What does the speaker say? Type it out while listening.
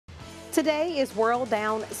Today is World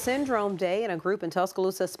Down Syndrome Day, and a group in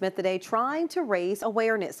Tuscaloosa spent the day trying to raise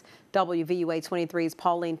awareness. WVUA 23's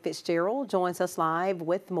Pauline Fitzgerald joins us live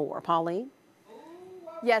with more. Pauline?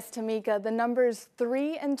 Yes, Tamika, the numbers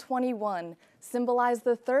 3 and 21 symbolize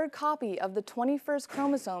the third copy of the 21st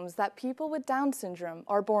chromosomes that people with Down syndrome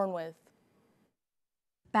are born with.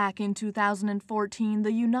 Back in 2014,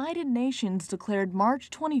 the United Nations declared March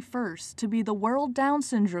 21st to be the World Down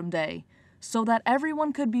Syndrome Day, so that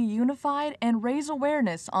everyone could be unified and raise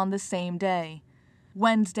awareness on the same day.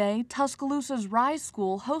 Wednesday, Tuscaloosa's Rise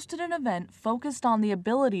School hosted an event focused on the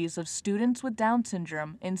abilities of students with Down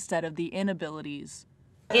syndrome instead of the inabilities.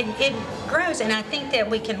 It grows, and I think that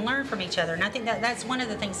we can learn from each other, and I think that that's one of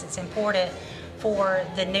the things that's important for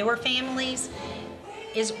the newer families,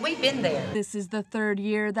 is we've been there. This is the third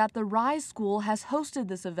year that the Rise School has hosted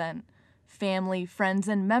this event. Family, friends,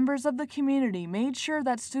 and members of the community made sure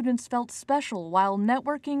that students felt special while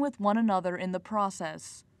networking with one another in the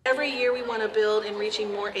process. Every year we want to build in reaching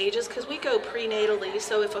more ages because we go prenatally,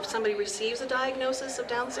 so if somebody receives a diagnosis of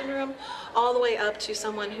Down syndrome, all the way up to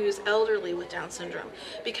someone who's elderly with Down syndrome.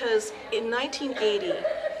 Because in 1980,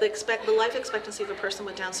 the life expectancy of a person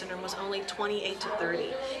with Down syndrome was only 28 to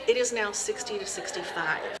 30. It is now 60 to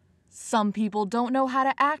 65. Some people don't know how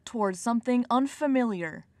to act towards something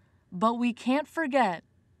unfamiliar, but we can't forget.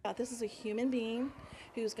 This is a human being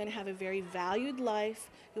who's going to have a very valued life,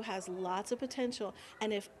 who has lots of potential.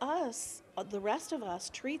 And if us, the rest of us,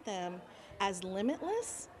 treat them as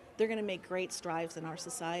limitless, they're going to make great strides in our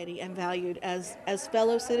society and valued as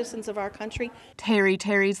fellow citizens of our country.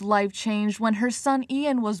 Terry's life changed when her son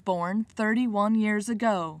Ian was born 31 years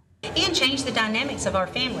ago. Ian changed the dynamics of our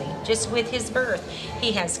family just with his birth.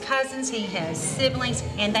 He has cousins, he has siblings,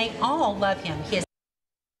 and they all love him.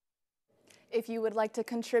 If you would like to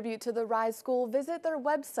contribute to the Rise School, visit their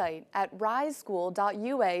website at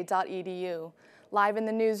riseschool.ua.edu. Live in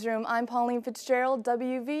the newsroom, I'm Pauline Fitzgerald,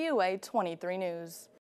 WVUA 23 News.